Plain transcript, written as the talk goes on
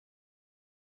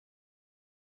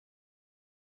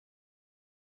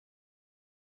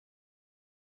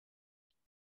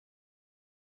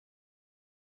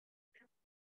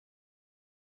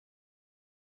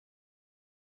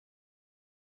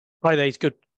Hi there.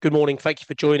 Good morning. Thank you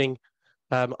for joining.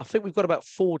 I think we've got about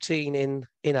 14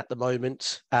 in at the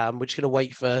moment. We're just going to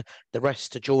wait for the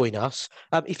rest to join us.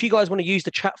 If you guys want to use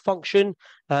the chat function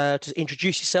to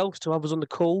introduce yourselves to others on the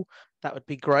call, that would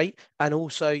be great. And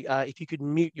also, if you could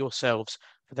mute yourselves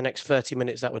for the next 30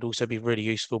 minutes, that would also be really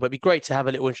useful. But it'd be great to have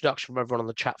a little introduction from everyone on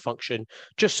the chat function,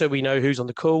 just so we know who's on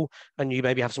the call and you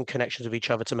maybe have some connections with each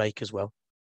other to make as well.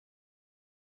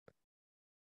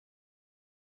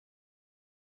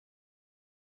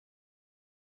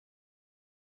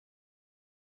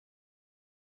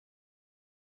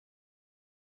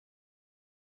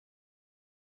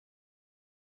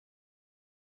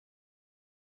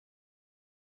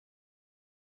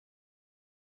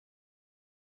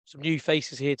 Some new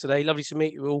faces here today. Lovely to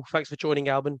meet you all. Thanks for joining,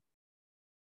 Albin.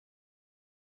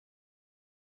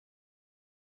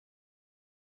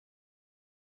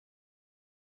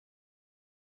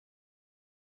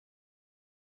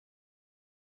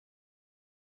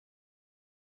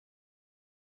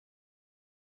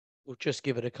 We'll just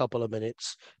give it a couple of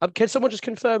minutes. Can someone just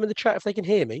confirm in the chat if they can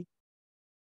hear me?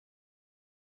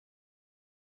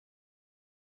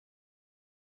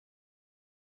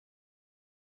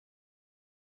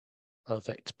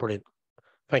 Perfect. Brilliant.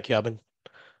 Thank you, Albin.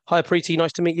 Hi, Preeti.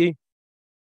 Nice to meet you.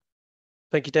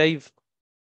 Thank you, Dave.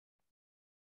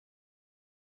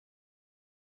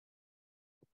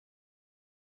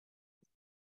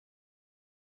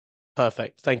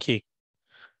 Perfect. Thank you.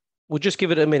 We'll just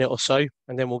give it a minute or so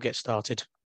and then we'll get started.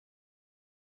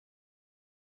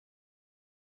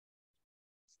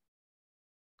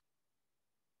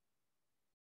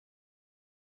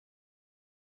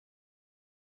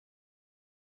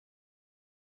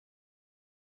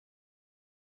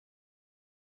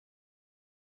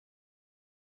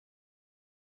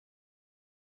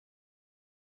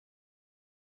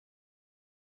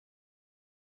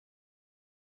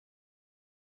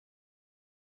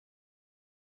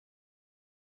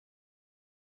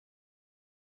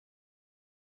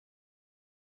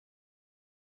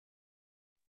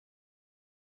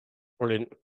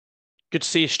 Brilliant. Good to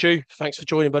see you, Stu. Thanks for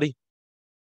joining, buddy.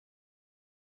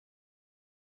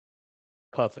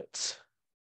 Perfect.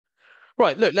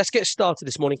 Right, look, let's get started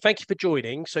this morning. Thank you for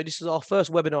joining. So this is our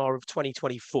first webinar of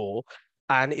 2024,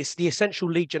 and it's the essential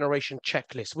lead generation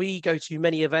checklist. We go to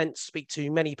many events, speak to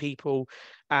many people,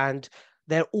 and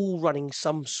they're all running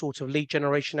some sort of lead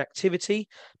generation activity.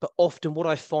 But often what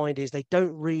I find is they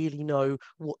don't really know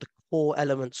what the core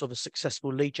elements of a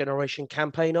successful lead generation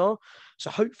campaign are. So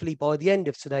hopefully by the end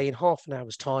of today, in half an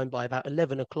hour's time, by about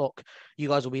 11 o'clock, you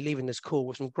guys will be leaving this call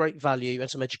with some great value and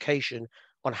some education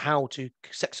on how to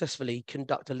successfully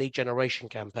conduct a lead generation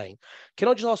campaign. Can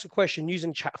I just ask a question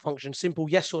using chat function, simple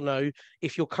yes or no,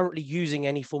 if you're currently using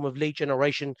any form of lead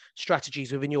generation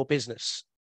strategies within your business?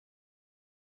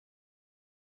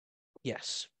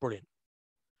 Yes, brilliant.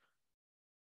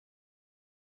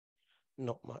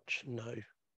 Not much, no.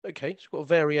 Okay, so we've got a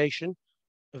variation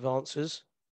of answers.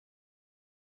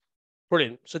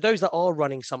 Brilliant. So those that are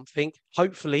running something,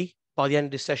 hopefully by the end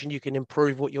of this session, you can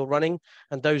improve what you're running.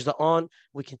 And those that aren't,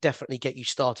 we can definitely get you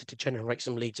started to generate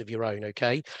some leads of your own.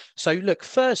 Okay. So look,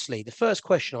 firstly, the first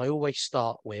question I always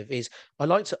start with is I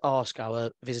like to ask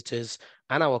our visitors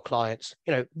and our clients,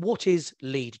 what is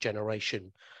lead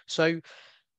generation? So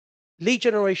lead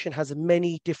generation has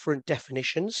many different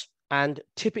definitions, and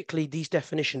typically these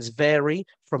definitions vary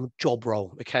from job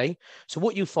role, okay? So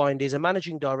what you find is a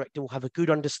managing director will have a good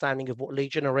understanding of what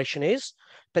lead generation is,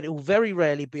 but it will very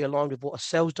rarely be aligned with what a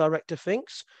sales director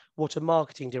thinks, what a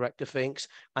marketing director thinks,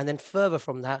 and then further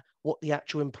from that, what the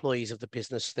actual employees of the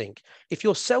business think. If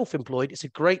you're self-employed, it's a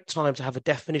great time to have a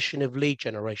definition of lead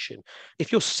generation.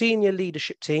 If your senior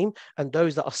leadership team and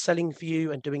those that are selling for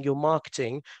you and doing your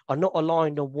marketing are not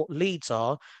aligned on what leads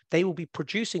are, they will be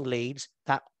producing leads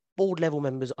that board level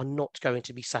members are not going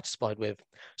to be satisfied with.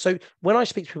 So when I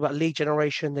speak to people about lead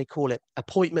generation, they call it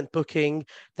appointment booking.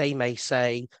 They may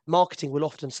say, marketing will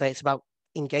often say it's about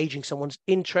engaging someone's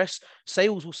interest.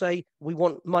 Sales will say, we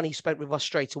want money spent with us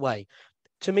straight away.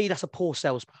 To me, that's a poor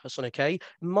salesperson, okay?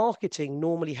 Marketing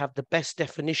normally have the best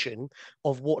definition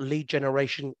of what lead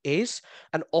generation is,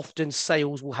 and often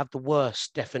sales will have the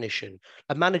worst definition.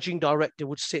 A managing director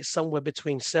would sit somewhere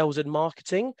between sales and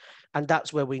marketing, and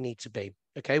that's where we need to be,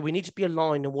 okay? We need to be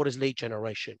aligned on what is lead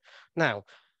generation. Now,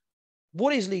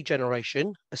 what is lead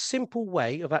generation? A simple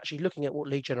way of actually looking at what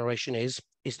lead generation is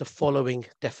the following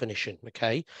definition,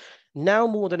 okay? Now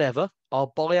more than ever, our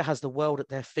buyer has the world at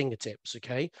their fingertips,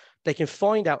 okay? They can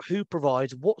find out who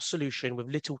provides what solution with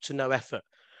little to no effort.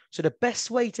 So the best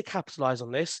way to capitalize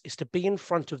on this is to be in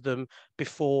front of them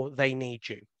before they need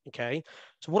you. Okay.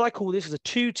 So what I call this is a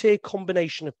two-tier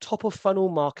combination of top of funnel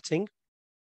marketing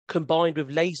combined with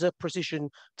laser precision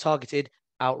targeted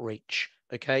outreach.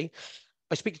 Okay.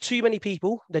 I speak to too many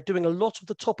people. They're doing a lot of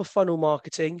the top of funnel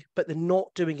marketing, but they're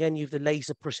not doing any of the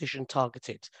laser precision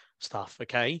targeted stuff.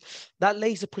 Okay. That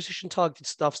laser precision targeted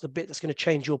stuff's the bit that's going to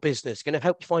change your business, it's going to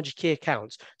help you find your key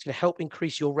accounts. It's going to help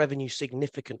increase your revenue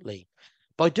significantly.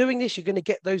 By doing this, you're going to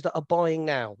get those that are buying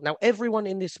now. Now, everyone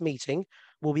in this meeting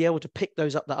will be able to pick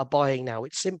those up that are buying now.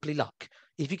 It's simply luck.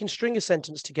 If you can string a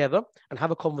sentence together and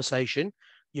have a conversation,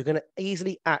 you're going to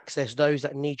easily access those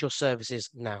that need your services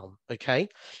now. Okay.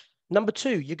 Number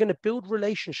two, you're going to build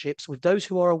relationships with those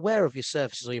who are aware of your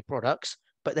services or your products,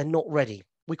 but they're not ready.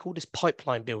 We call this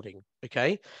pipeline building,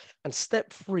 okay? And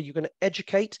step three, you're going to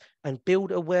educate and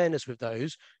build awareness with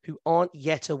those who aren't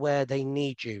yet aware they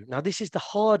need you. Now, this is the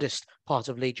hardest part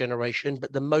of lead generation,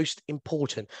 but the most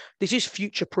important. This is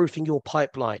future-proofing your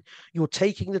pipeline. You're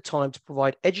taking the time to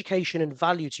provide education and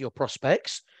value to your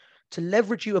prospects to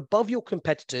leverage you above your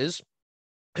competitors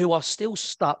who are still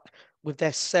stuck with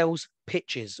their sales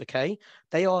pitches, okay?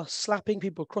 They are slapping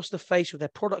people across the face with their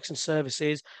products and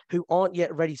services who aren't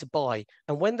yet ready to buy.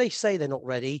 And when they say they're not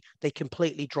ready, they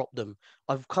completely drop them.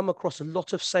 I've come across a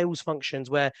lot of sales functions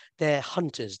where they're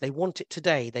hunters. They want it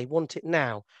today. They want it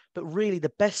now. But really,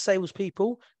 the best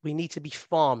salespeople, we need to be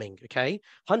farming, okay?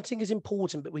 Hunting is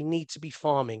important, but we need to be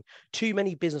farming. Too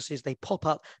many businesses, they pop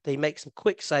up, they make some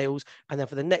quick sales, and then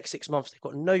for the next 6 months, they've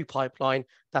got no pipeline.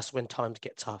 That's when times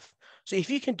get tough. So if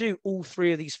you can do all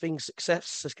three of these things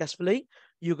successfully,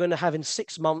 you're going to have in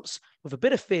 6 months, with a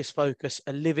bit of fierce focus,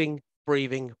 a living,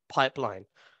 breathing pipeline.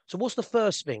 So what's the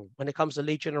first thing when it comes to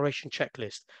lead generation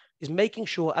checklist? Is making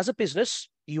sure as a business,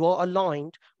 you are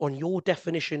aligned on your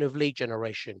definition of lead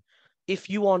generation. If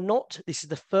you are not, this is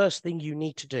the first thing you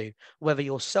need to do, whether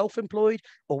you're self-employed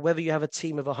or whether you have a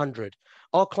team of 100.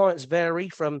 Our clients vary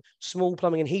from small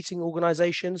plumbing and heating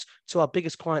organizations to our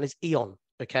biggest client is E.ON.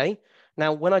 Okay.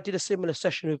 Now, when I did a similar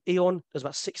session with E.ON, there's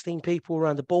about 16 people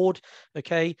around the board.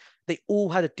 Okay. They all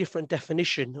had a different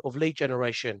definition of lead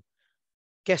generation.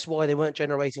 Guess why they weren't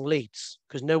generating leads?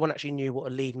 Because no one actually knew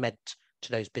what a lead meant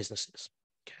to those businesses.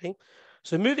 Okay.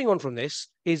 So moving on from this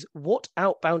is what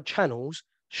outbound channels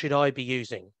should I be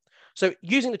using? So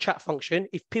using the chat function,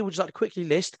 if people just like to quickly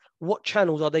list what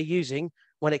channels are they using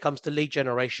when it comes to lead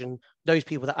generation, those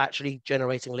people that are actually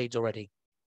generating leads already.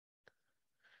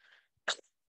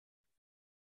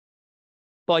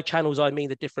 By channels, I mean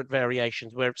the different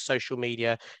variations, where it's social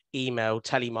media, email,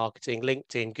 telemarketing,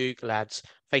 LinkedIn, Google ads,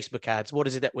 Facebook ads. What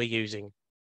is it that we're using?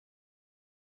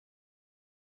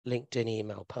 LinkedIn,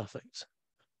 email, perfect.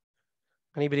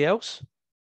 Anybody else?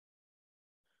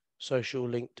 Social,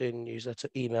 LinkedIn, newsletter,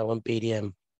 email, and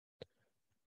BDM.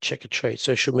 Check a trade,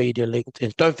 social media,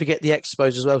 LinkedIn. Don't forget the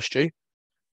expos as well, Stu.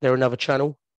 They're another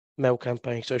channel. Mail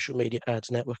campaign, social media, ads,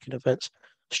 networking events.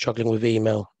 Struggling with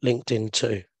email, LinkedIn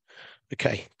too.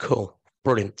 Okay, cool.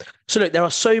 Brilliant. So look, there are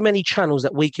so many channels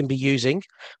that we can be using.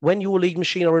 When your lead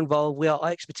machine are involved, our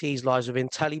expertise lies within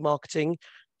telemarketing,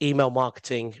 email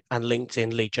marketing, and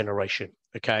LinkedIn lead generation.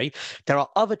 Okay. There are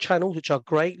other channels which are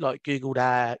great, like Google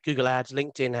ads,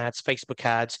 LinkedIn ads, Facebook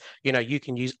ads. You know, you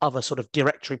can use other sort of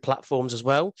directory platforms as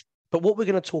well. But what we're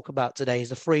going to talk about today is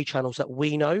the free channels that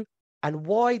we know and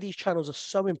why these channels are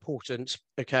so important.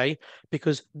 Okay.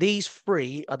 Because these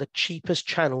free are the cheapest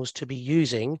channels to be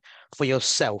using for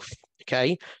yourself.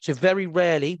 Okay. So very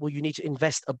rarely will you need to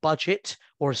invest a budget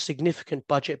or a significant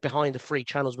budget behind the free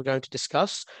channels we're going to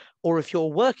discuss. Or if you're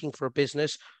working for a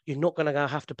business, you're not going to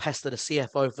have to pester the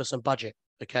CFO for some budget.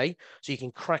 Okay. So you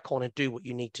can crack on and do what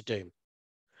you need to do.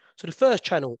 So the first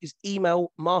channel is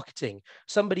email marketing.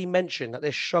 Somebody mentioned that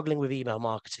they're struggling with email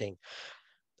marketing.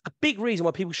 A big reason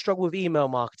why people struggle with email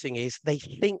marketing is they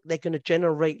think they're going to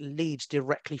generate leads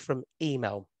directly from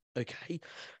email. Okay.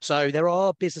 So there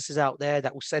are businesses out there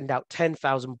that will send out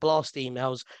 10,000 blast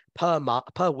emails per month,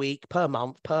 per week, per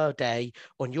month, per day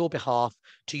on your behalf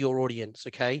to your audience.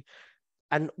 Okay.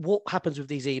 And what happens with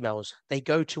these emails? They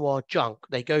go to our junk,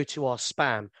 they go to our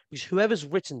spam, because whoever's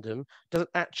written them doesn't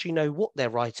actually know what they're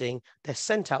writing. They're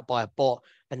sent out by a bot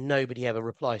and nobody ever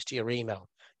replies to your email.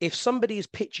 If somebody is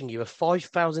pitching you a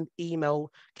 5,000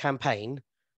 email campaign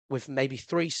with maybe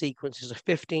 3 sequences of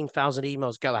 15,000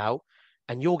 emails go out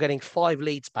and you're getting 5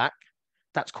 leads back,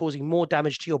 that's causing more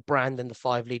damage to your brand than the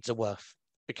 5 leads are worth.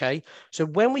 Okay. So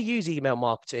when we use email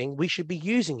marketing, we should be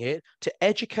using it to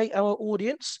educate our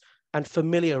audience and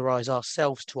familiarize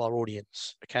ourselves to our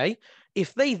audience. Okay.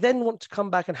 If they then want to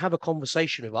come back and have a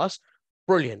conversation with us,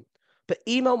 brilliant. For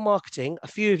email marketing, a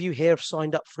few of you here have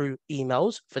signed up through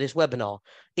emails for this webinar.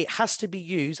 It has to be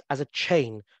used as a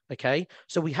chain, okay?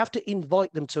 So we have to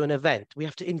invite them to an event. We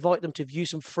have to invite them to view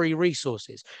some free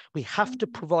resources. We have to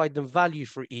provide them value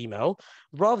through email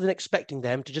rather than expecting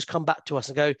them to just come back to us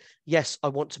and go, yes, I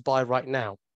want to buy right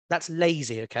now. That's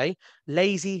lazy, okay?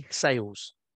 Lazy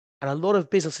sales. And a lot of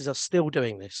businesses are still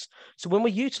doing this. So when we're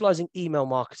utilizing email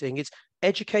marketing, it's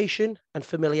education and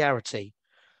familiarity.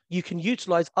 You can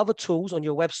utilize other tools on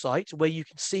your website where you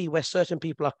can see where certain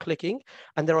people are clicking,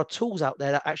 and there are tools out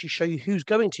there that actually show you who's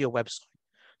going to your website.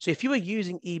 So if you are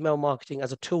using email marketing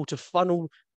as a tool to funnel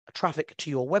traffic to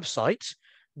your website,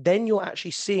 then you're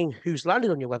actually seeing who's landed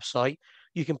on your website.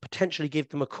 You can potentially give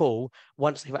them a call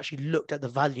once they've actually looked at the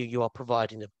value you are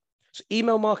providing them. So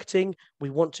email marketing, we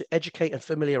want to educate and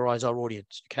familiarize our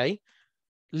audience, okay?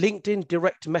 LinkedIn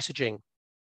direct messaging.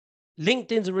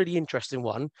 LinkedIn's a really interesting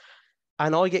one.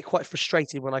 And I get quite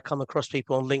frustrated when I come across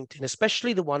people on LinkedIn,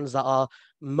 especially the ones that are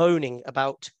moaning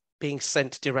about being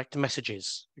sent direct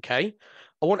messages, okay?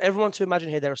 I want everyone to imagine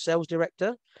here they're a sales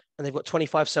director and they've got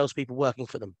 25 salespeople working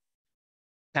for them.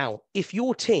 Now, if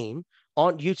your team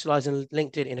aren't utilizing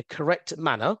LinkedIn in a correct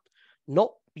manner, not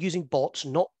using bots,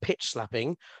 not pitch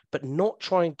slapping, but not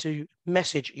trying to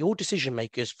message your decision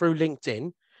makers through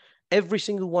LinkedIn, every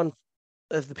single one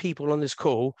of the people on this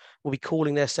call will be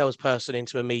calling their salesperson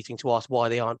into a meeting to ask why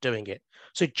they aren't doing it.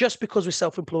 So just because we're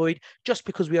self-employed, just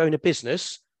because we own a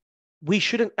business, we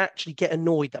shouldn't actually get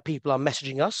annoyed that people are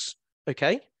messaging us,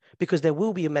 okay? Because there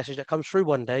will be a message that comes through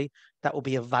one day that will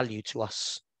be of value to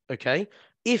us, okay?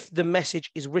 If the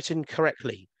message is written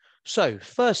correctly. So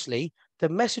firstly, the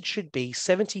message should be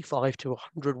 75 to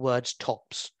 100 words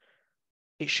tops.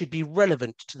 It should be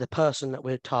relevant to the person that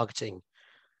we're targeting.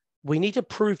 We need to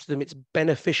prove to them it's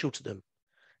beneficial to them,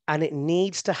 and it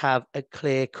needs to have a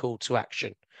clear call to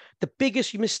action. The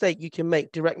biggest mistake you can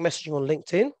make direct messaging on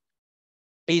LinkedIn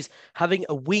is having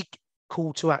a weak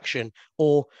call to action,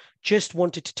 or just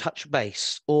wanted to touch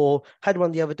base, or had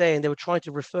one the other day and they were trying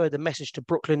to refer the message to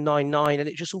Brooklyn Nine-Nine and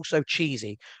it's just all so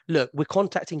cheesy. Look, we're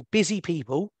contacting busy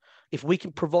people. If we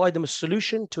can provide them a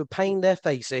solution to a pain they're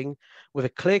facing with a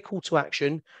clear call to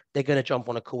action, they're going to jump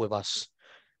on a call with us.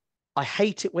 I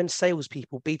hate it when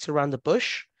salespeople beat around the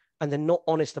bush and they're not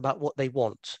honest about what they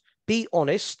want. Be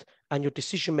honest and your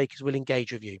decision makers will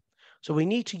engage with you. So we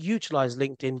need to utilize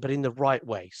LinkedIn, but in the right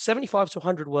way. 75 to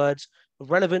 100 words,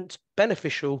 relevant,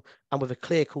 beneficial, and with a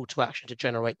clear call to action to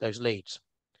generate those leads.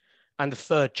 And the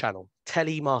third channel,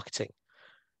 telemarketing.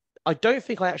 I don't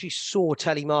think I actually saw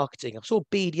telemarketing. I saw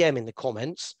BDM in the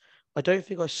comments. I don't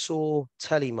think I saw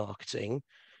telemarketing.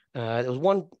 There was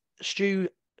one, Stu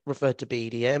referred to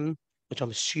BDM, which I'm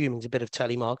assuming is a bit of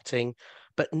telemarketing.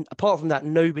 But apart from that,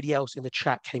 nobody else in the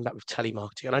chat came back with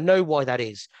telemarketing. And I know why that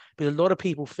is, because a lot of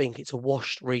people think it's a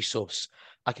washed resource.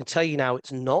 I can tell you now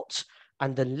it's not.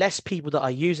 And the less people that are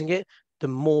using it, the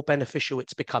more beneficial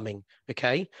it's becoming,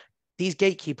 okay? These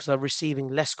gatekeepers are receiving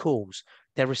less calls.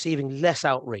 They're receiving less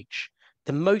outreach.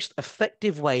 The most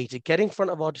effective way to get in front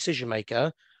of our decision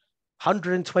maker,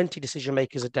 120 decision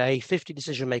makers a day, 50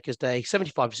 decision makers a day,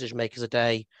 75 decision makers a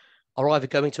day, are either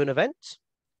going to an event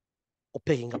or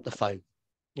picking up the phone,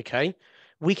 okay?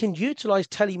 We can utilize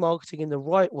telemarketing in the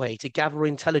right way to gather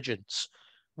intelligence.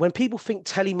 When people think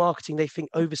telemarketing, they think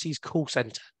overseas call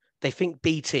center, they think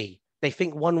BT, they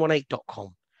think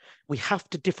 118.com. We have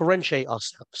to differentiate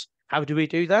ourselves. How do we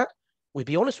do that? We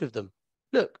be honest with them.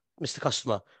 Look, Mr.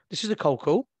 Customer, this is a cold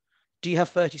call. Do you have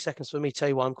 30 seconds for me to tell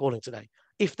you why I'm calling today?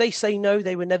 If they say no,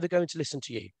 they were never going to listen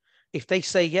to you. If they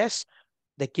say yes,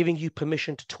 they're giving you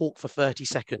permission to talk for 30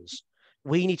 seconds.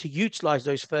 We need to utilize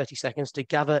those 30 seconds to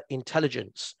gather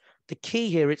intelligence. The key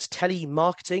here, it's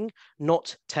telemarketing,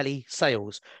 not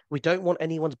telesales. We don't want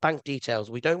anyone's bank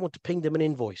details. We don't want to ping them an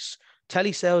invoice.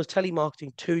 Telesales,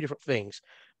 telemarketing, two different things.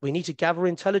 We need to gather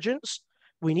intelligence.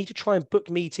 We need to try and book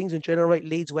meetings and generate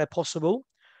leads where possible.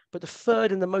 But the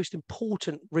third and the most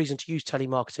important reason to use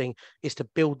telemarketing is to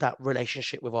build that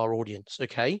relationship with our audience,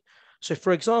 okay? So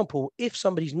for example, if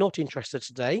somebody's not interested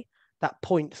today, that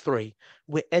point 3,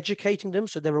 we're educating them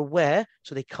so they're aware,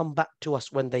 so they come back to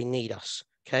us when they need us,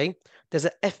 okay? There's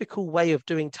an ethical way of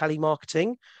doing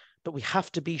telemarketing, but we have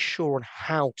to be sure on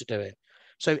how to do it.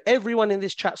 So everyone in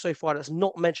this chat so far that's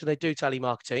not mentioned they do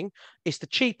telemarketing, it's the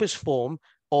cheapest form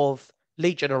of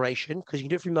lead generation because you can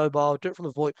do it from mobile, do it from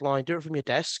a VoIP line, do it from your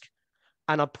desk.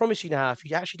 And I promise you now, if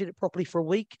you actually did it properly for a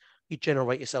week, you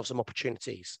generate yourself some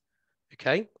opportunities,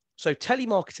 okay? So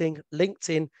telemarketing,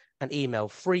 LinkedIn, and email,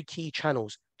 3 key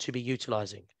channels to be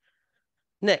utilizing.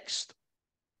 Next,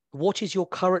 what is your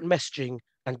current messaging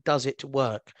and does it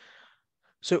work?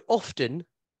 So often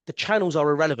the channels are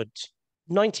irrelevant.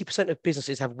 90% of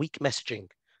businesses have weak messaging.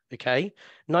 Okay.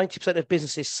 90% of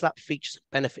businesses slap features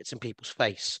and benefits in people's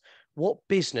face. What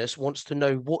business wants to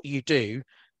know what you do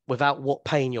without what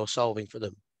pain you're solving for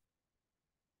them?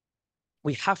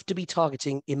 We have to be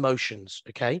targeting emotions.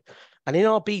 Okay. And in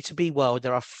our B2B world,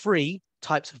 there are three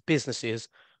types of businesses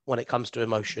when it comes to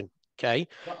emotion. Okay.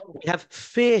 We have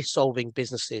fear solving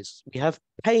businesses, we have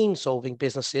pain solving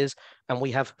businesses, and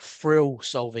we have thrill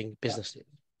solving businesses.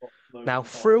 Now,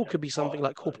 thrill could be something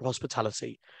like corporate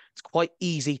hospitality. It's quite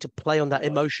easy to play on that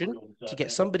emotion to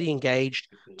get somebody engaged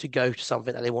to go to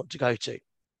something that they want to go to.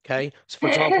 Okay. So, for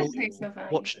example, So funny.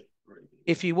 watch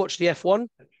if you watch the F1,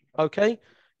 okay,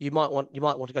 you might want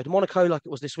to go to Monaco like it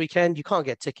was this weekend. You can't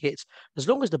get tickets. As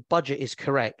long as the budget is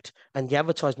correct and the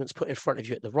advertisement's put in front of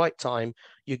you at the right time,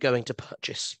 you're going to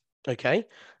purchase. Okay.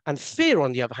 And fear,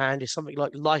 on the other hand, is something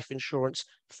like life insurance,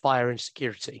 fire, and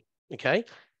security. Okay.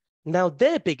 Now,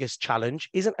 their biggest challenge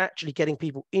isn't actually getting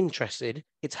people interested,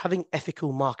 it's having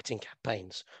ethical marketing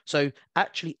campaigns. So,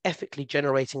 actually ethically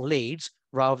generating leads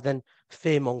rather than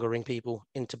fear mongering people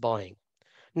into buying.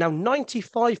 Now,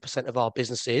 95% of our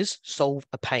businesses solve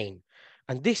a pain.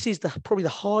 And this is probably the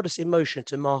hardest emotion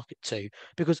to market to,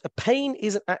 because a pain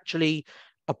isn't actually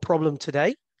a problem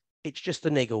today. It's just a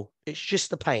niggle. It's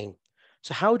just the pain.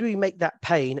 So how do we make that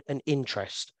pain an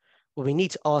interest? Well, we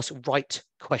need to ask right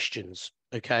questions.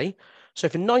 Okay. So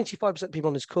for 95% of people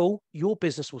on this call, your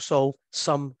business will solve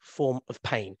some form of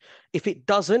pain. If it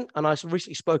doesn't, and I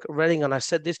recently spoke at Reading and I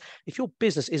said this, if your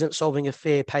business isn't solving a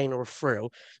fear, pain, or a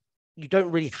thrill, you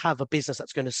don't really have a business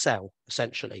that's going to sell,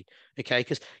 essentially. Okay.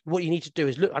 Because what you need to do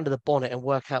is look under the bonnet and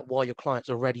work out why your clients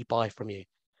already buy from you.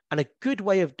 And a good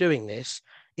way of doing this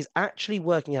is actually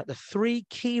working out the three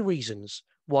key reasons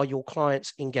why your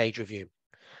clients engage with you.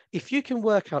 If you can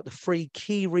work out the three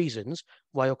key reasons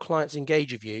why your clients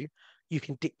engage with you, you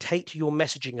can dictate your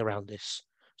messaging around this.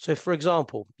 So, for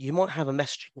example, you might have a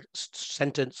messaging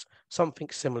sentence, something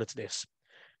similar to this.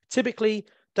 Typically,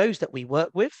 those that we work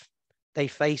with, they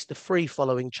face the three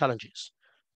following challenges.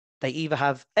 They either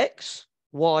have X,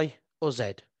 Y, or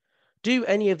Z. Do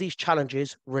any of these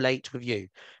challenges relate with you?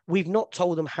 We've not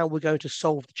told them how we're going to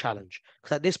solve the challenge,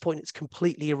 because at this point, it's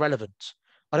completely irrelevant.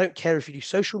 I don't care if you do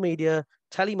social media,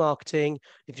 telemarketing,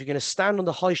 if you're going to stand on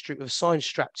the high street with a sign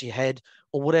strapped to your head,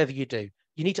 or whatever you do.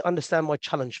 You need to understand my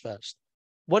challenge first.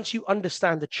 Once you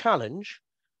understand the challenge,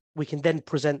 we can then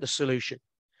present the solution.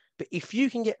 But if you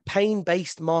can get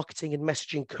pain-based marketing and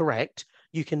messaging correct,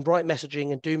 you can write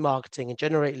messaging and do marketing and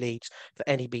generate leads for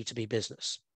any B2B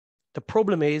business. The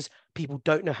problem is people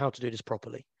don't know how to do this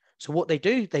properly. So what they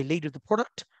do, they lead with the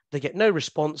product, they get no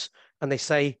response, and they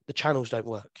say the channels don't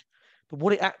work. But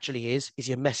what it actually is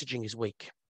your messaging is weak.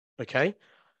 Okay.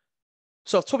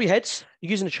 So off the top of your heads,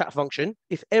 you're using the chat function.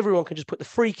 If everyone can just put the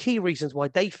three key reasons why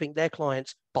they think their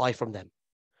clients buy from them.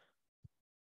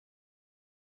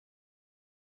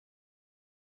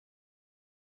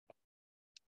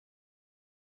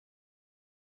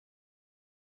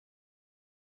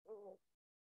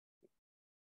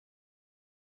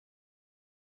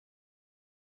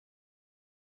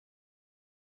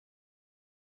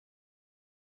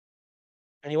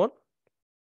 Anyone?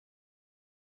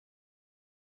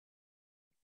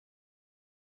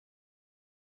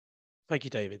 Thank you,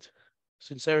 David.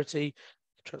 Sincerity,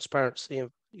 transparency,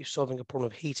 and you solving a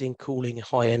problem of heating, cooling,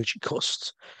 high energy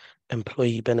costs,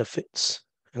 employee benefits,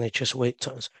 NHS wait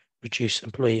times, reduce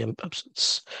employee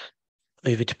absence,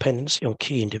 over dependency on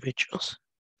key individuals.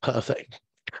 Perfect.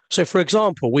 So, for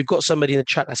example, we've got somebody in the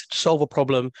chat that's to solve a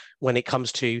problem when it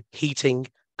comes to heating,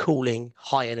 cooling,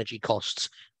 high energy costs.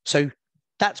 So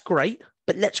that's great,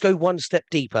 but let's go one step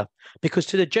deeper, because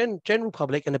to the general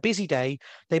public and a busy day,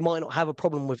 they might not have a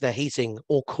problem with their heating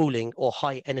or cooling or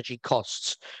high energy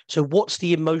costs. So what's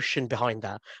the emotion behind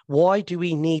that? Why do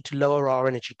we need to lower our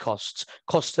energy costs,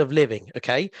 cost of living?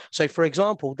 Okay. So for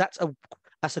example, that's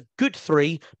a good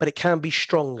three, but it can be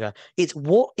stronger. It's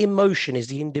what emotion is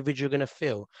the individual going to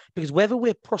feel? Because whether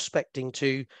we're prospecting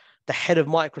to the head of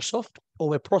Microsoft or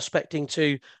we're prospecting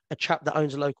to a chap that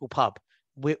owns a local pub,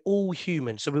 we're all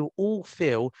human. So we'll all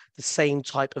feel the same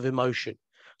type of emotion.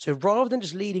 So rather than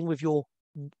just leading with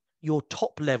your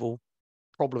top level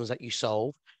problems that you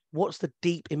solve, what's the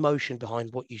deep emotion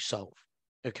behind what you solve?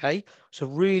 Okay. So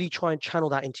really try and channel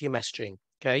that into your messaging.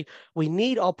 Okay. We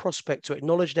need our prospect to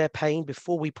acknowledge their pain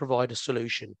before we provide a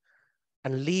solution,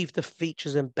 and leave the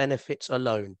features and benefits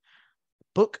alone.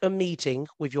 Book a meeting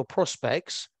with your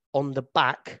prospects on the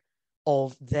back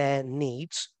of their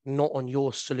needs, not on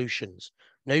your solutions.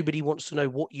 Nobody wants to know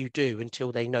what you do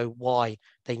until they know why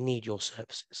they need your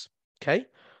services. Okay.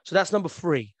 So that's number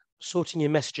three, sorting your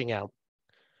messaging out.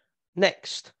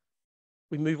 Next,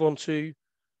 we move on to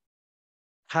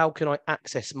how can I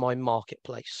access my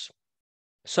marketplace?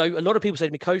 So a lot of people say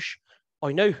to me, Kaush,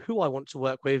 I know who I want to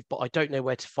work with, but I don't know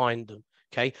where to find them.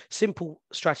 Okay, simple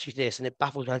strategy to this, and it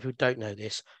baffles me people who don't know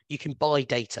this. You can buy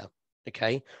data.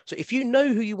 Okay, so if you know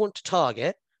who you want to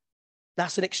target,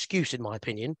 that's an excuse, in my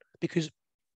opinion, because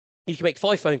you can make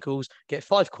 5 phone calls, get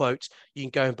 5 quotes, you can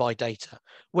go and buy data.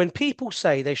 When people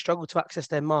say they struggle to access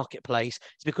their marketplace,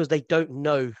 it's because they don't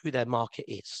know who their market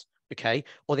is, okay?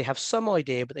 Or they have some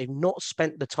idea, but they've not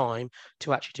spent the time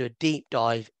to actually do a deep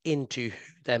dive into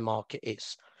who their market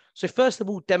is. So first of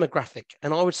all, demographic.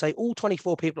 And I would say all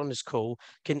 24 people on this call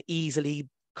can easily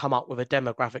come up with a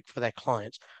demographic for their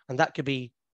clients. And that could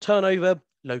be turnover,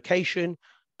 location,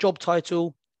 job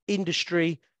title,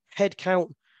 industry,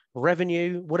 headcount,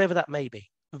 revenue, whatever that may be.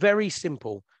 Very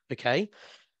simple, okay?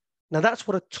 Now that's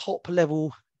what a top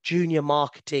level junior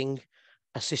marketing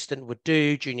assistant would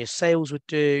do, junior sales would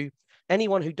do.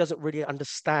 Anyone who doesn't really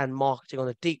understand marketing on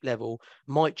a deep level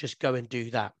might just go and do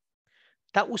that.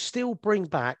 That will still bring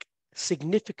back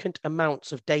significant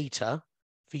amounts of data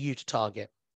for you to target.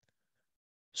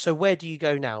 So where do you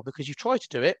go now? Because you've tried to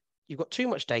do it, you've got too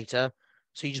much data,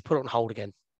 so you just put it on hold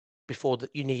again before that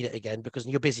you need it again because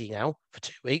you're busy now for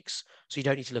 2 weeks, so you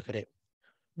don't need to look at it.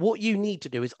 What you need to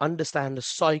do is understand the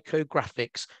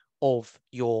psychographics of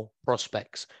your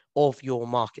prospects, of your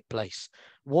marketplace.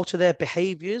 What are their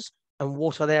behaviors and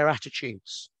what are their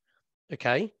attitudes?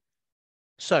 Okay.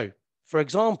 So, for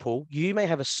example, you may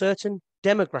have a certain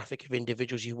demographic of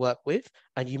individuals you work with,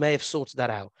 and you may have sorted that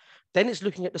out. Then it's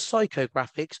looking at the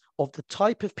psychographics of the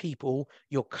type of people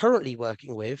you're currently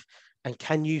working with, and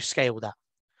can you scale that?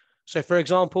 So, for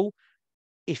example,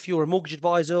 if you're a mortgage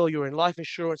advisor or you're in life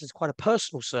insurance, it's quite a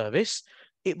personal service.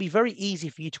 It'd be very easy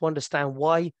for you to understand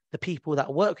why the people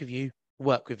that work with you.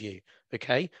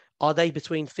 Okay. Are they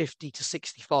between 50 to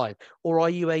 65? Or are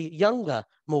you a younger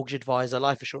mortgage advisor,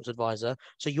 life insurance advisor?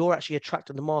 So you're actually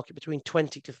attracting the market between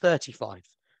 20 to 35.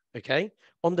 Okay.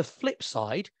 On the flip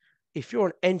side, if you're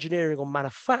an engineering or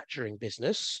manufacturing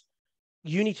business,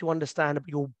 you need to understand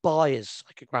your buyers'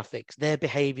 psychographics, their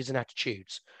behaviors and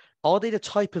attitudes. Are they the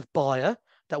type of buyer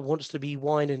that wants to be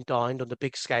wine and dined on the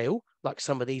big scale, like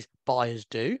some of these buyers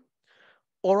do?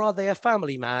 Or are they a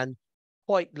family man,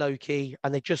 quite low key,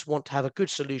 and they just want to have a good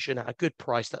solution at a good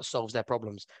price that solves their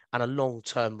problems and a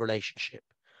long-term relationship?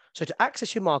 So to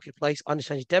access your marketplace,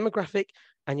 understand your demographic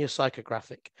and your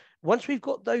psychographic. Once we've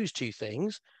got those 2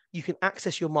 things, you can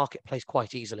access your marketplace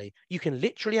quite easily. You can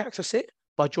literally access it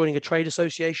by joining a trade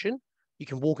association. You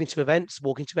can walk into events,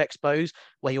 walk into expos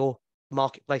where your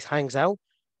marketplace hangs out,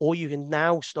 or you can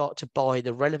now start to buy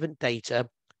the relevant data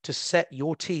to set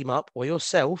your team up or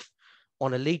yourself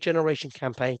on a lead generation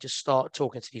campaign to start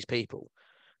talking to these people.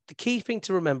 The key thing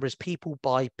to remember is people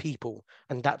buy people,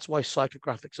 and that's why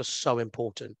psychographics are so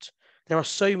important. There are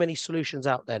so many solutions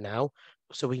out there now,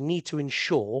 so we need to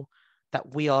ensure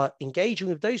that we are engaging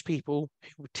with those people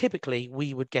who typically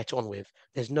we would get on with.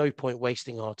 There's no point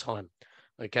wasting our time,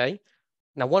 okay?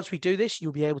 Now, once we do this,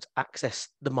 you'll be able to access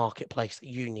the marketplace that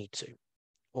you need to,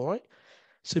 all right?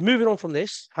 So moving on from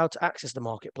this, how to access the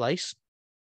marketplace,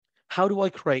 how do I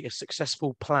create a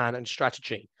successful plan and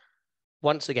strategy?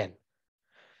 Once again,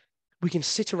 we can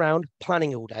sit around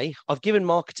planning all day. I've given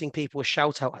marketing people a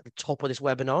shout out at the top of this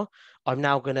webinar. I'm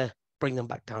now going to bring them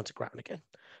back down to ground again.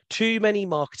 Too many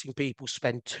marketing people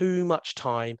spend too much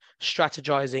time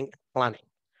strategizing and planning.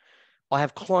 I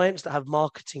have clients that have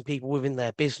marketing people within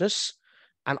their business,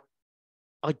 and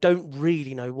I don't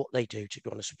really know what they do, to be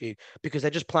honest with you, because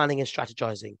they're just planning and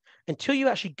strategizing. Until you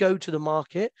actually go to the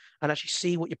market and actually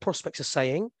see what your prospects are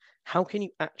saying, how can you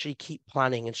actually keep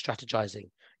planning and strategizing?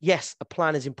 Yes, a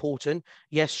plan is important.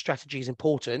 Yes, strategy is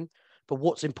important. But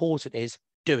what's important is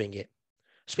doing it.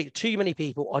 Speak to too many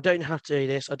people. I don't have to do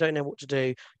this. I don't know what to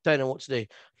do. Don't know what to do.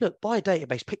 Look, buy a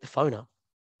database, pick the phone up,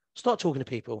 start talking to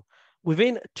people.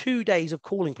 Within 2 days of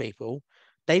calling people,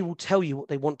 they will tell you what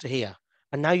they want to hear.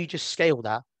 And now you just scale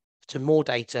that to more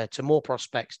data, to more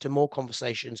prospects, to more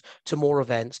conversations, to more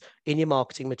events in your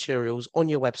marketing materials, on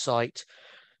your website.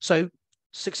 So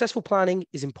successful planning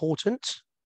is important.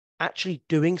 Actually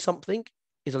doing something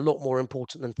is a lot more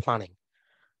important than planning.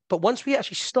 But once we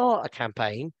actually start a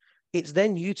campaign, it's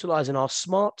then utilizing our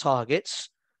smart targets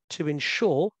to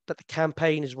ensure that the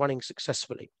campaign is running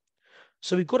successfully.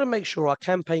 So we've got to make sure our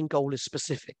campaign goal is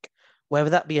specific, whether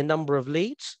that be a number of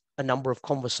leads, a number of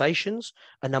conversations,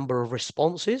 a number of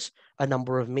responses, a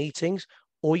number of meetings,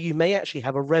 or you may actually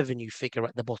have a revenue figure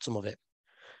at the bottom of it.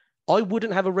 I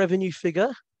wouldn't have a revenue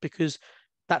figure because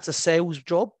that's a sales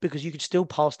job, because you could still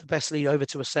pass the best lead over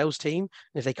to a sales team.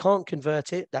 And if they can't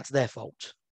convert it, that's their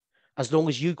fault. as long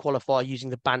as you qualify using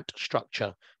the BANT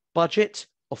structure: budget,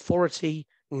 authority,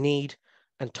 need,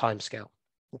 and timescale.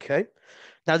 Okay.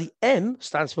 Now, the M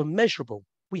stands for measurable.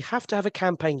 We have to have a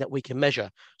campaign that we can measure.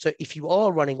 So if you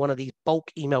are running one of these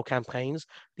bulk email campaigns,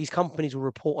 these companies will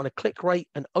report on a click rate,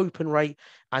 an open rate,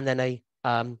 and then a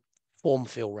form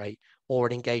fill rate or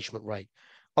an engagement rate.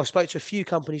 I've spoke to a few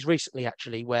companies recently,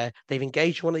 actually, where they've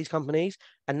engaged one of these companies,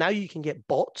 and now you can get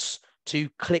bots to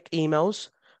click emails.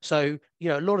 So,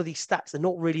 a lot of these stats are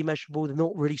not really measurable. They're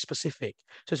not really specific.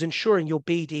 So it's ensuring your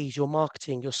BDs, your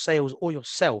marketing, your sales, or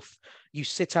yourself, you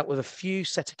sit out with a few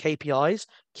set of KPIs,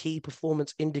 key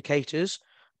performance indicators,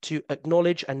 to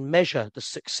acknowledge and measure the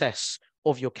success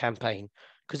of your campaign.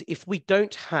 Because if we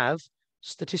don't have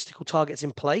statistical targets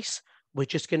in place, we're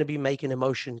just going to be making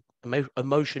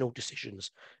emotional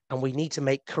decisions, and we need to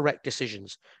make correct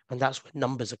decisions. And that's where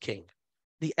numbers are king.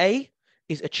 The A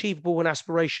is achievable and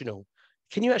aspirational.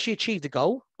 Can you actually achieve the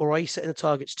goal, or are you setting the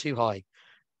targets too high?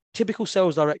 Typical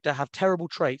sales director have terrible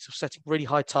traits of setting really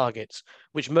high targets,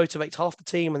 which motivates half the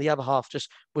team and the other half just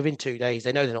within 2 days.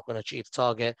 They know they're not going to achieve the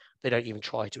target. They don't even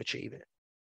try to achieve it.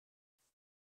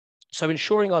 So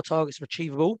ensuring our targets are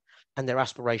achievable and they're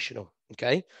aspirational,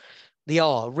 okay? The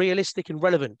R, realistic and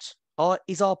relevant.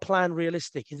 Is our plan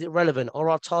realistic? Is it relevant? Are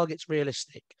our targets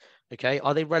realistic? Okay,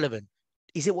 are they relevant?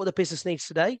 Is it what the business needs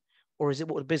today, or is it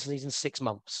what the business needs in 6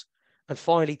 months? And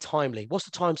finally, timely. What's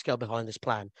the timescale behind this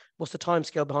plan? What's the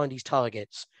timescale behind these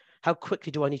targets? How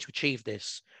quickly do I need to achieve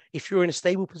this? If you're in a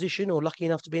stable position or lucky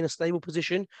enough to be in a stable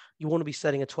position, you want to be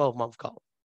setting a 12-month goal.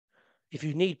 If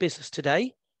you need business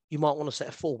today, you might want to set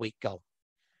a 4-week goal.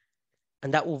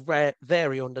 And that will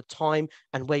vary on the time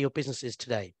and where your business is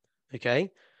today, okay?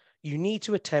 You need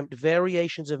to attempt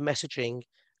variations of messaging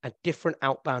and different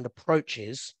outbound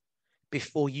approaches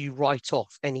before you write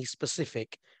off any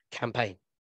specific campaign.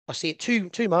 I see it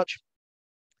too much.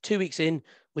 2 weeks in,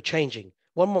 we're changing.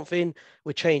 1 month in,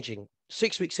 we're changing.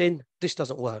 6 weeks in, this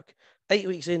doesn't work. 8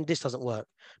 weeks in, this doesn't work.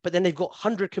 But then they've got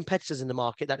 100 competitors in the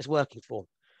market that it's working for.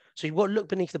 So you've got to look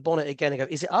beneath the bonnet again and go,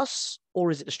 is it us or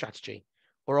is it the strategy?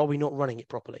 Or are we not running it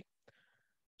properly?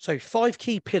 So 5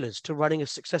 key pillars to running a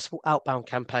successful outbound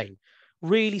campaign.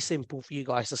 Really simple for you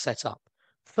guys to set up.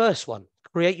 First one,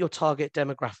 create your target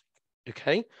demographic.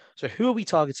 Okay, so who are we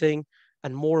targeting?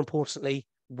 And more importantly,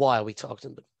 why are we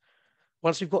targeting them?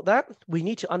 Once we've got that, we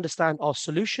need to understand our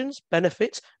solutions,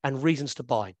 benefits, and reasons to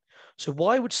buy. So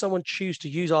why would someone choose to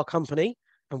use our company,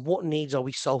 and what needs are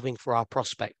we solving for our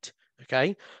prospect?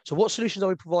 Okay, so what solutions are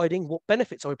we providing? What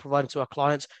benefits are we providing to our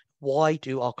clients? Why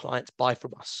do our clients buy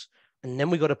from us? And then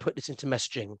we've got to put this into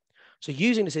messaging. So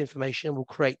using this information, we'll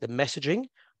create the messaging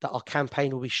that our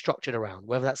campaign will be structured around,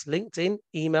 whether that's LinkedIn,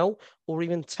 email, or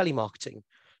even telemarketing.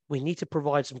 We need to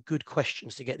provide some good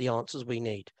questions to get the answers we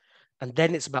need. And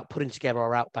then it's about putting together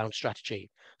our outbound strategy.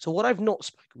 So what I've not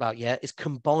spoken about yet is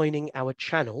combining our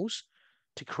channels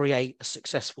to create a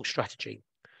successful strategy.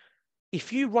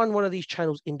 If you run one of these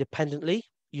channels independently,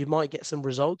 you might get some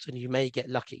results and you may get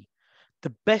lucky.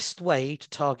 The best way to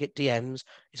target DMs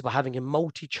is by having a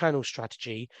multi-channel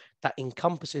strategy that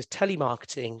encompasses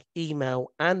telemarketing,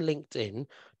 email, and LinkedIn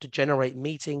to generate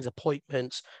meetings,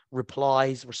 appointments,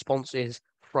 replies, responses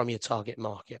from your target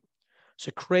market.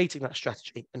 So creating that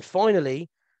strategy. And finally,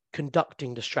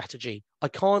 conducting the strategy. I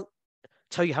can't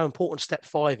tell you how important step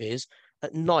 5 is.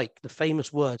 At Nike, the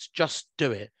famous words, just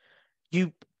do it.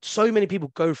 So many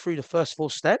people go through the first 4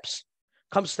 steps.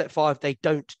 Come to step 5, they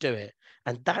don't do it.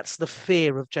 And that's the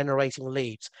fear of generating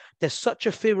leads. There's such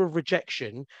a fear of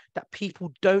rejection that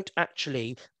people don't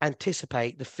actually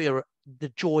anticipate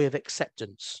the joy of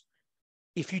acceptance.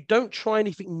 If you don't try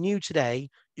anything new today,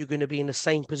 you're going to be in the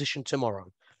same position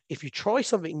tomorrow. If you try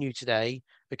something new today,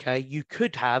 okay, you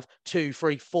could have 2,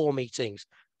 3, 4 meetings.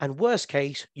 And worst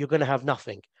case, you're going to have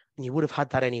nothing. And you would have had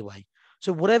that anyway.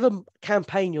 So whatever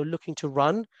campaign you're looking to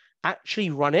run, actually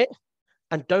run it.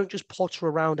 And don't just potter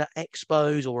around at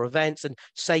expos or events and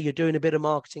say you're doing a bit of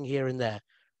marketing here and there,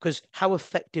 because how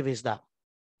effective is that?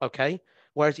 Okay.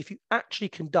 Whereas if you actually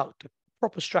conduct a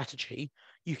proper strategy,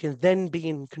 you can then be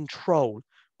in control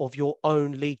of your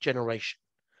own lead generation.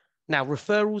 Now,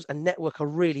 referrals and network are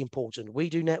really important. We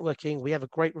do networking. We have a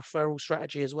great referral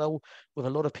strategy as well with a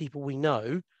lot of people we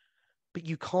know, but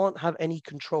you can't have any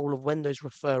control of when those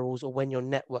referrals or when your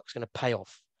network's going to pay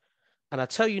off. And I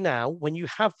tell you now, when you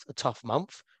have a tough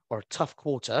month or a tough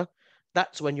quarter,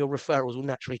 that's when your referrals will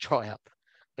naturally dry up.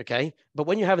 Okay. But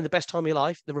when you're having the best time of your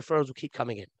life, the referrals will keep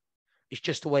coming in. It's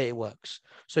just the way it works.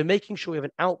 So making sure we have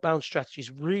an outbound strategy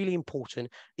is really important.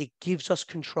 It gives us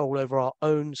control over our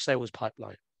own sales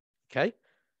pipeline. Okay.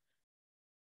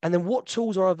 And then what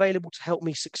tools are available to help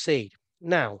me succeed?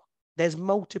 Now, there's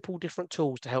multiple different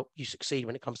tools to help you succeed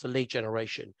when it comes to lead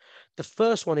generation. The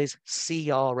first one is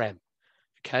CRM.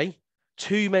 Okay.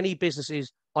 Too many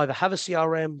businesses either have a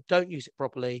CRM, don't use it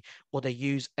properly, or they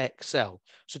use Excel.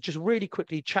 So just really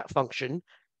quickly, chat function,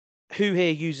 who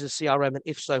here uses a CRM? And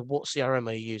if so, what CRM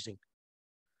are you using?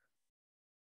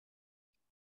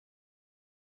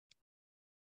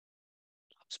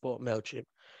 HubSpot, MailChimp,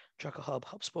 Tracker Hub,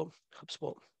 HubSpot,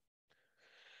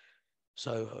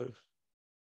 Zoho,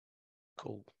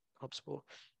 cool, HubSpot,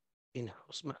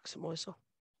 in-house maximizer,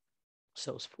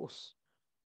 Salesforce.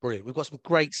 Brilliant. We've got some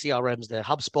great CRMs there.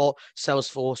 HubSpot,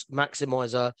 Salesforce,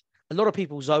 Maximizer. A lot of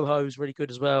people, Zoho is really good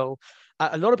as well.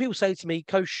 A lot of people say to me,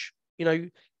 Coach,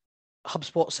 HubSpot,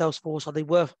 Salesforce, are they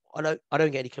worth? I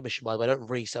don't get any commission, by the way. I don't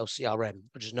resell CRM.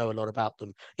 I just know a lot about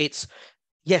them.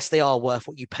 Yes, they are worth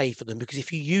what you pay for them, because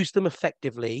if you use them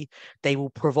effectively, they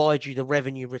will provide you the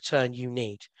revenue return you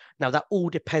need. Now, that all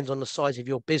depends on the size of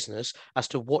your business as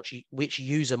to which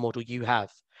user model you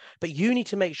have. But you need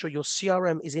to make sure your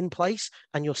CRM is in place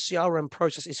and your CRM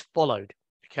process is followed.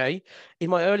 Okay. In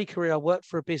my early career, I worked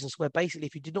for a business where basically,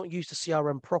 if you did not use the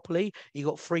CRM properly, you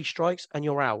got 3 strikes and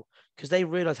you're out, because they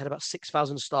realized had about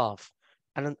 6,000 staff.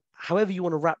 And however you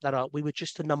want to wrap that up, we were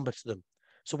just a number to them.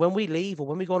 So when we leave or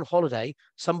when we go on holiday,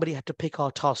 somebody had to pick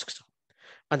our tasks.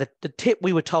 And the tip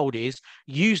we were told is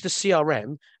use the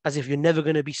CRM as if you're never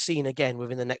going to be seen again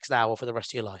within the next hour for the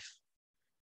rest of your life.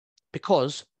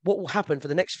 Because what will happen for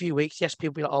the next few weeks, yes,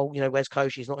 people will be like, oh, where's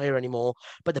Kaush? He's not here anymore.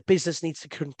 But the business needs to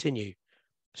continue.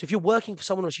 So if you're working for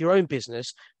someone else's your own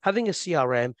business, having a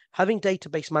CRM, having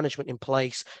database management in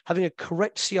place, having a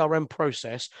correct CRM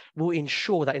process will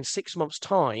ensure that in 6 months'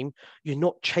 time, you're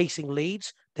not chasing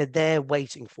leads. They're there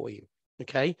waiting for you.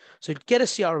 Okay. So get a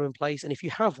CRM in place. And if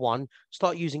you have one,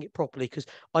 start using it properly, because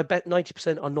I bet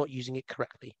 90% are not using it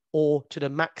correctly or to the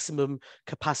maximum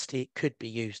capacity it could be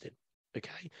used in.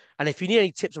 Okay. And if you need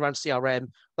any tips around CRM,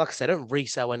 like I said, I don't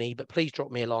resell any, but please drop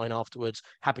me a line afterwards.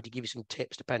 Happy to give you some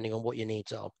tips depending on what your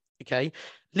needs are. Okay.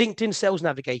 LinkedIn Sales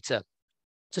Navigator.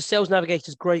 So Sales Navigator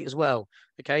is great as well.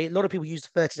 Okay. A lot of people use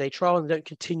the 30-day trial and they don't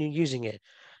continue using it.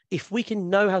 If we can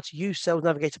know how to use Sales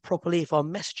Navigator properly, if our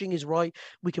messaging is right,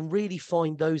 we can really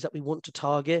find those that we want to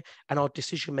target and our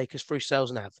decision makers through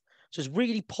Sales Nav. So it's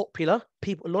really popular.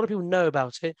 A lot of people know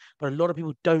about it, but a lot of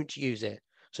people don't use it.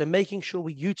 So making sure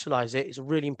we utilize it is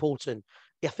really important.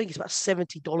 I think it's about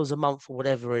 $70 a month or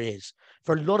whatever it is.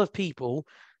 For a lot of people,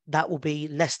 that will be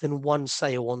less than one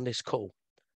sale on this call.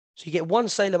 So you get one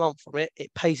sale a month from it,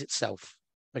 it pays itself.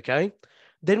 Okay.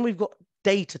 Then we've got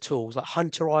data tools like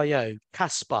Hunter.io,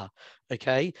 Casper,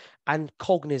 okay, and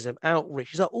Cognism,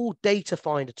 Outreach. These are all data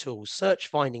finder tools, search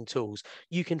finding tools.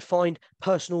 You can find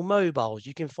personal mobiles,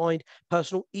 you can find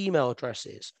personal email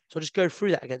addresses. So I'll just go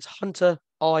through that against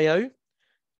Hunter.io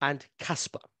and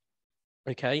Casper.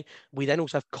 Okay. We then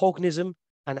also have Cognism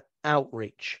and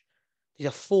Outreach. These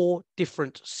are 4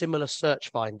 different similar search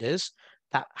finders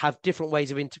that have different ways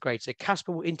of integrating. So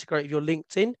Casper will integrate with your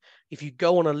LinkedIn. If you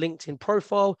go on a LinkedIn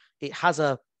profile, it has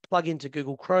a plug-in to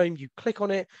Google Chrome. You click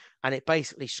on it and it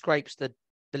basically scrapes the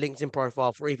LinkedIn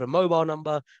profile for either a mobile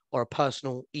number or a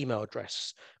personal email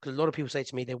address. Because a lot of people say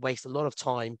to me they waste a lot of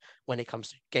time when it comes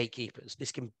to gatekeepers.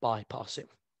 This can bypass it.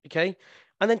 Okay.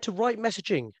 And then to write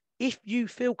messaging, if you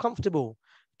feel comfortable,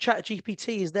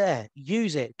 ChatGPT is there.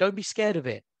 Use it. Don't be scared of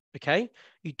it. Okay.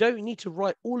 You don't need to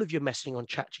write all of your messaging on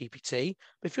ChatGPT,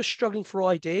 but if you're struggling for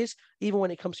ideas, even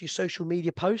when it comes to your social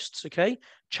media posts, okay,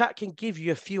 Chat can give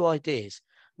you a few ideas.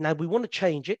 Now we want to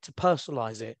change it to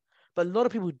personalize it, but a lot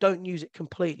of people don't use it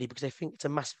completely because they think it's a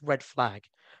massive red flag.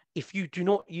 If you do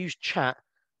not use Chat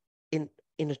in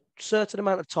a certain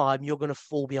amount of time, you're going to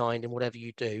fall behind in whatever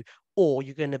you do, or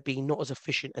you're going to be not as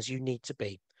efficient as you need to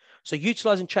be. So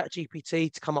utilizing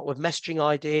ChatGPT to come up with messaging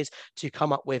ideas, to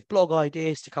come up with blog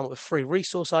ideas, to come up with free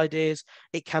resource ideas,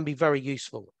 it can be very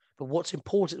useful. But what's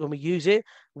important when we use it,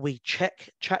 we check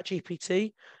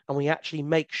ChatGPT and we actually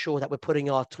make sure that we're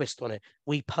putting our twist on it.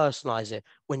 We personalize it.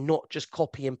 We're not just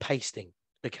copy and pasting.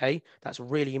 Okay, that's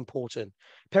really important.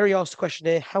 Perry asked the question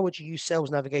here, how would you use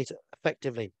Sales Navigator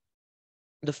effectively?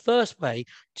 The first way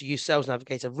to use Sales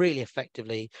Navigator really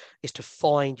effectively is to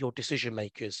find your decision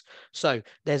makers. So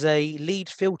there's a lead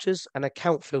filters and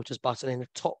account filters button in the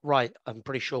top right, I'm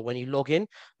pretty sure, when you log in.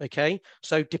 Okay.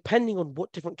 So depending on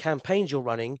what different campaigns you're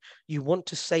running, you want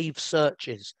to save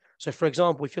searches. So for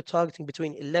example, if you're targeting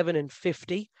between 11 and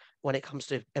 50 when it comes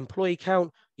to employee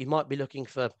count, you might be looking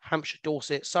for Hampshire,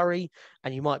 Dorset, Surrey,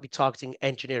 and you might be targeting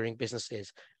engineering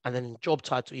businesses. And then in job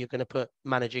title, you're going to put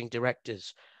managing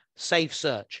directors. Save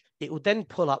search. It will then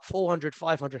pull up 400,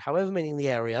 500, however many in the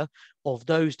area of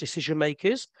those decision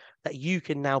makers that you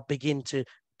can now begin to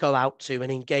go out to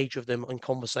and engage with them in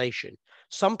conversation.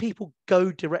 Some people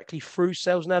go directly through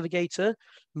Sales Navigator.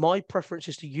 My preference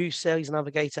is to use Sales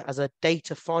Navigator as a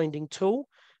data finding tool,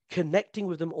 connecting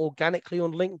with them organically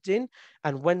on LinkedIn.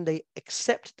 And when they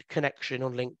accept the connection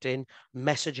on LinkedIn,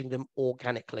 messaging them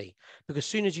organically. Because as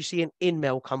soon as you see an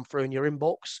email come through in your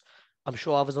inbox, I'm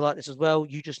sure others are like this as well.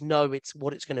 You just know it's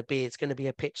what it's going to be. It's going to be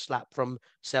a pitch slap from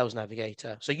Sales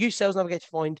Navigator. So use Sales Navigator to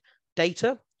find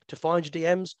data, to find your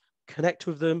DMs, connect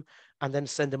with them, and then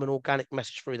send them an organic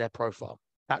message through their profile.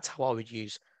 That's how I would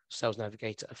use Sales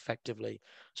Navigator effectively.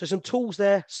 So some tools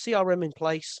there, CRM in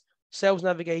place, Sales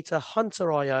Navigator,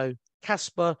 Hunter.io,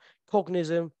 Casper,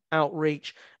 Cognism,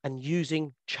 Outreach, and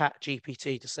using Chat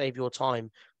GPT to save your time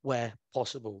where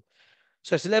possible.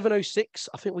 So it's 11:06.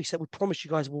 I think we said we promised you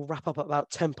guys we'll wrap up at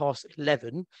about 10 past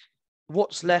 11.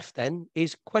 What's left then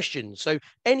is questions. So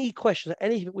any questions,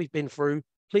 anything we've been through,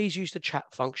 please use the chat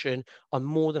function. I'm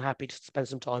more than happy to spend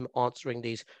some time answering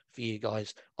these for you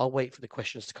guys. I'll wait for the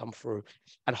questions to come through.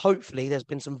 And hopefully there's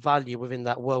been some value within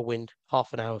that whirlwind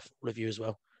half an hour for all of you as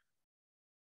well.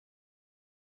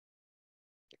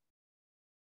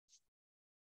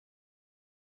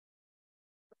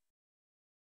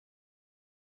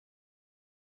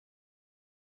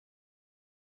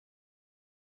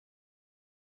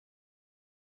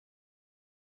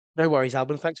 No worries,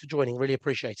 Albin. Thanks for joining. Really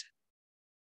appreciate it.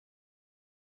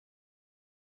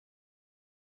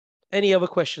 Any other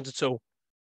questions at all?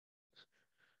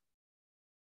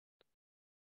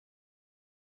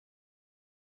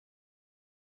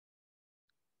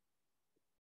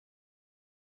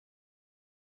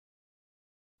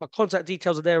 My contact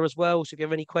details are there as well. So if you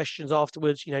have any questions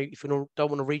afterwards, if you don't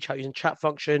want to reach out using chat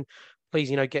function, please,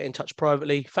 get in touch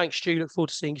privately. Thanks, Stu. Look forward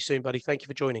to seeing you soon, buddy. Thank you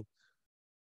for joining.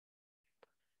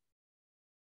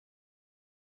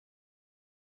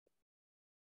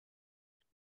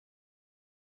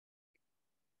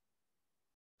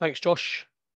 Thanks, Josh.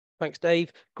 Thanks,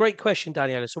 Dave. Great question,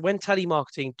 Daniela. So when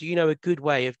telemarketing, do you know a good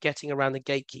way of getting around the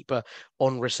gatekeeper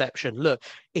on reception? Look,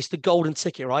 it's the golden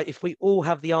ticket, right? If we all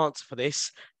have the answer for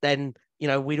this, then,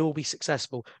 we'd all be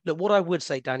successful. Look, what I would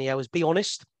say, Danielle, is be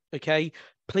honest, okay?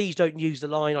 Please don't use the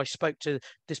line, I spoke to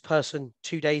this person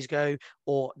 2 days ago,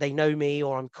 or they know me,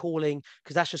 or I'm calling,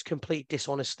 because that's just complete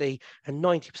dishonesty. And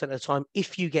 90% of the time,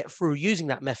 if you get through using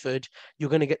that method,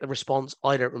 you're going to get the response,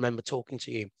 I don't remember talking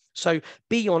to you. So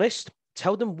be honest.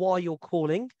 Tell them why you're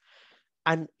calling.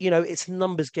 And, it's a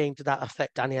numbers game to that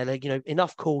effect, Daniela.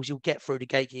 Enough calls, you'll get through the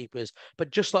gatekeepers.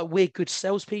 But just like we're good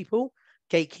salespeople,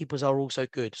 gatekeepers are also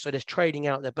good. So there's trading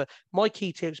out there. But my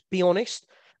key tips, be honest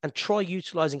and try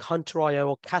utilizing Hunter.io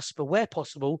or Casper where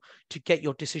possible to get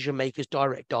your decision makers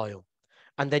direct dial.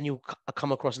 And then you'll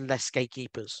come across less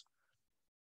gatekeepers.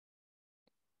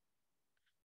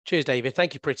 Cheers, David.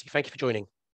 Thank you, Pretty. Thank you for joining.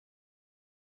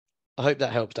 I hope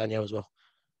that helps, Danielle, as well.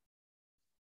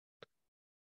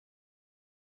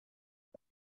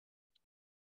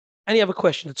 Any other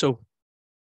questions at all?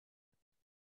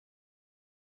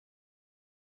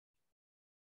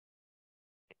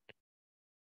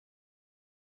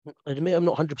 I admit I'm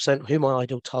not 100% who my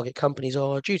ideal target companies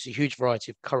are due to the huge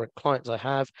variety of current clients I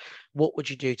have. What would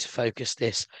you do to focus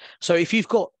this? So if you've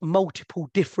got multiple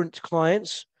different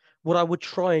clients, what I would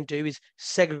try and do is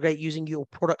segregate using your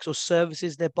products or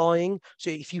services they're buying. So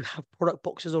if you have product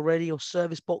boxes already or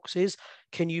service boxes,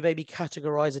 can you maybe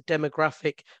categorize a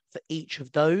demographic for each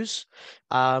of those?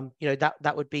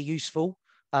 That would be useful.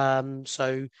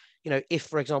 So if,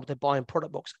 for example, they're buying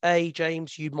product box A,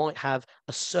 James, you might have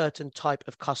a certain type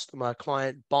of customer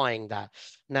client buying that.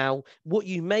 Now, what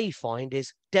you may find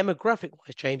is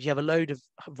demographic-wise, James, you have a load of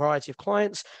variety of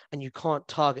clients and you can't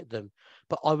target them.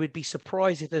 But I would be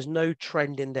surprised if there's no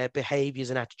trend in their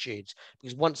behaviors and attitudes,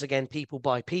 because once again, people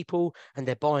buy people and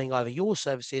they're buying either your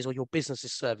services or your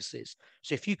business's services.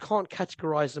 So if you can't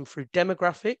categorize them through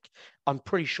demographic, I'm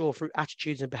pretty sure through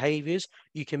attitudes and behaviors,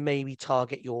 you can maybe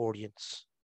target your audience.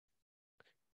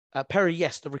 Perry,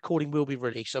 yes, the recording will be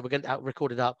released. So we're going to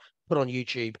record it up, put on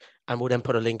YouTube, and we'll then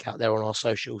put a link out there on our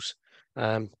socials.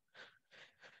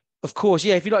 Of course,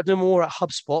 yeah, if you'd like to know more at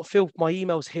HubSpot, feel my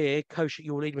email's here,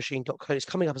 Kaush@yourleadmachine.co. It's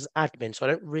coming up as admin, so I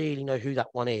don't really know who that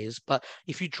one is. But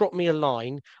if you drop me a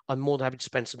line, I'm more than happy to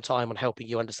spend some time on helping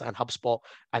you understand HubSpot.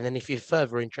 And then if you're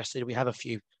further interested, we have a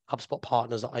few HubSpot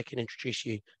partners that I can introduce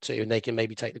you to, and they can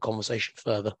maybe take the conversation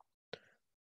further.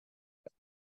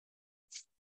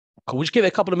 Cool. We'll just give it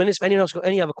a couple of minutes. If anyone else got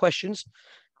any other questions,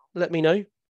 let me know.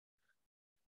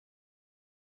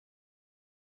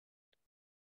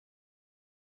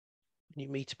 You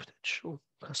meet a potential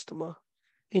customer.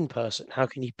 in person? How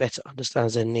can you better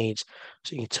understand their needs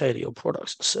so you can tailor your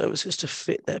products and services to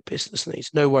fit their business needs?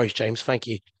 No worries, James. Thank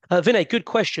you. Vinay, good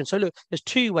question. So look, there's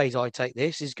two ways I take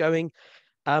this is going,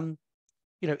 um,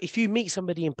 if you meet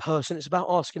somebody in person, it's about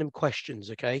asking them questions.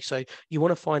 Okay. So you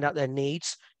want to find out their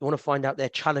needs. You want to find out their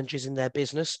challenges in their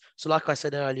business. So like I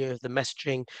said earlier, the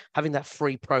messaging, having that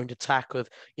free prone attack of,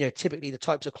 typically the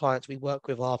types of clients we work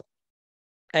with are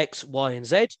X, Y, and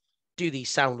Z. Do these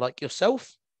sound like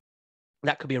yourself?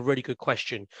 That could be a really good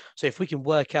question. So if we can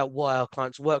work out why our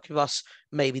clients work with us,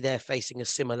 maybe they're facing a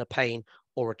similar pain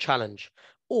or a challenge.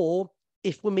 Or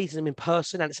if we're meeting them in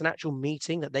person and it's an actual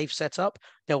meeting that they've set up,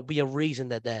 there'll be a reason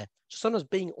they're there. So sometimes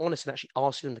being honest and actually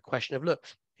asking them the question of, look,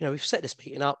 we've set this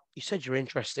meeting up. You said you're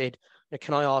interested.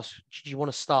 Can I ask, do you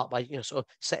want to start by, sort of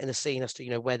setting the scene as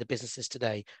to, where the business is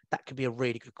today? That could be a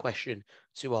really good question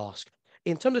to ask.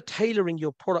 In terms of tailoring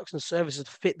your products and services to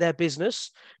fit their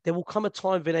business, there will come a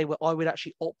time, Vinay, where I would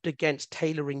actually opt against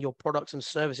tailoring your products and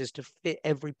services to fit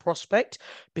every prospect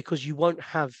because you won't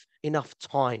have enough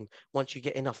time once you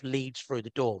get enough leads through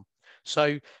the door.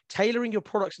 So tailoring your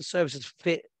products and services to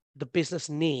fit the business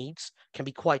needs can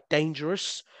be quite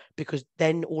dangerous because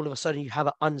then all of a sudden you have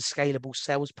an unscalable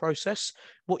sales process.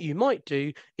 What you might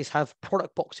do is have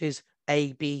product boxes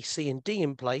A, B, C, and D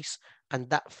in place, and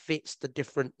that fits the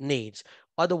different needs.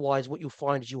 Otherwise, what you'll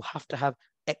find is you'll have to have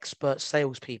expert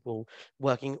salespeople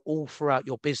working all throughout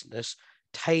your business,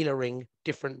 tailoring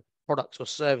different products or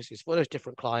services for those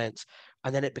different clients,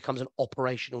 and then it becomes an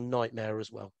operational nightmare as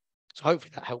well. So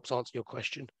hopefully that helps answer your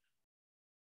question.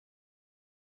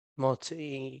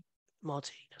 Martina.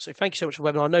 So thank you so much for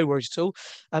the webinar. No worries at all.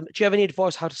 Do you have any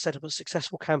advice how to set up a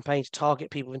successful campaign to target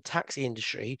people in the taxi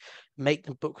industry, make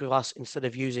them book with us instead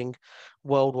of using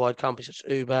worldwide companies such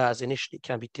as Uber, as initially it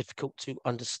can be difficult to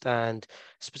understand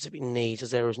specific needs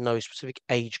as there is no specific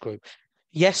age group?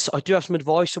 Yes, I do have some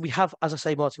advice. So we have, as I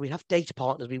say, Martin, we have data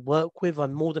partners we work with.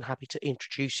 I'm more than happy to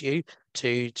introduce you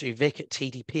to Vic at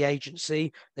TDP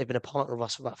Agency. They've been a partner of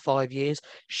us for about 5 years.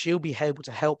 She'll be able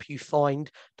to help you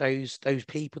find those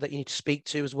people that you need to speak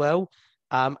to as well.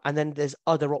 And then there's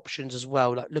other options as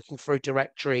well, like looking through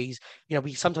directories.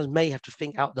 We sometimes may have to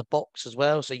think out the box as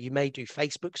well. So you may do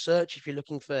Facebook search if you're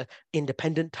looking for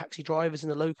independent taxi drivers in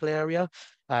the local area.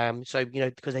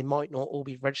 Because they might not all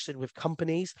be registered with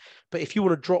companies. But if you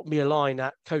want to drop me a line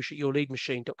at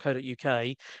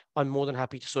coach@yourleadmachine.co.uk, I'm more than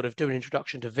happy to sort of do an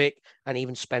introduction to Vic and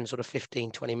even spend sort of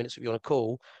 15, 20 minutes with you on a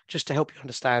call just to help you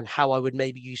understand how I would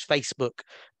maybe use Facebook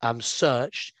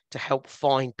search to help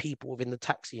find people within the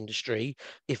taxi industry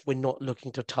if we're not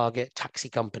looking to target taxi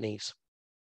companies.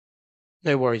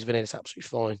 No worries, Vinny, it's absolutely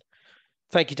fine.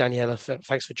 Thank you, Daniela.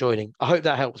 Thanks for joining. I hope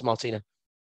that helps, Martina.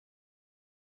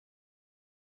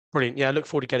 Brilliant. Yeah, I look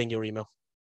forward to getting your email.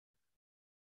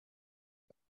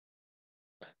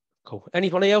 Cool.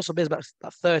 Anybody else? There's about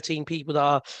 13 people that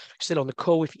are still on the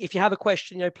call. If you have a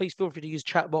question, please feel free to use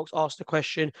chat box, ask the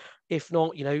question. If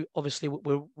not, obviously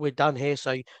we're done here,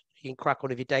 so you can crack on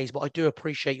with your days. But I do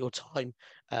appreciate your time.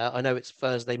 I know it's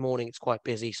Thursday morning, it's quite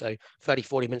busy, so 30,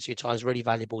 40 minutes of your time is really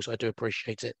valuable, so I do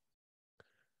appreciate it.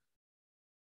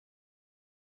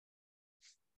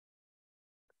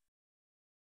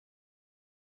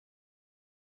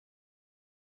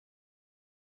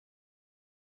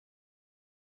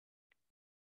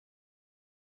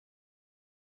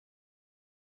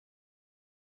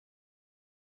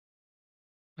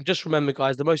 And just remember,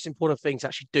 guys, the most important thing is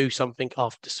actually do something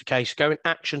after this. Okay, so go and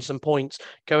action some points,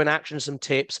 go and action some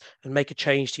tips, and make a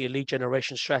change to your lead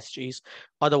generation strategies.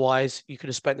 Otherwise, you could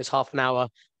have spent this half an hour,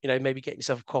 maybe getting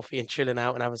yourself a coffee and chilling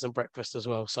out and having some breakfast as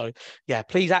well. So, yeah,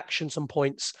 please action some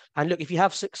points. And look, if you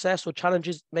have success or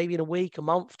challenges, maybe in a week, a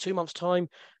month, 2 months' time,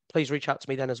 please reach out to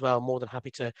me then as well. I'm more than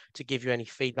happy to give you any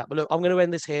feedback. But look, I'm going to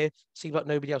end this here. See if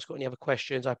nobody else got any other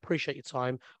questions. I appreciate your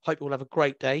time. Hope you all have a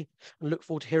great day and look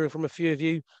forward to hearing from a few of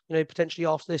you, potentially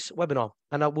after this webinar.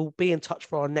 And I will be in touch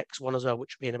for our next one as well,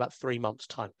 which will be in about 3 months'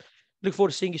 time. Look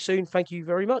forward to seeing you soon. Thank you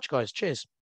very much, guys. Cheers.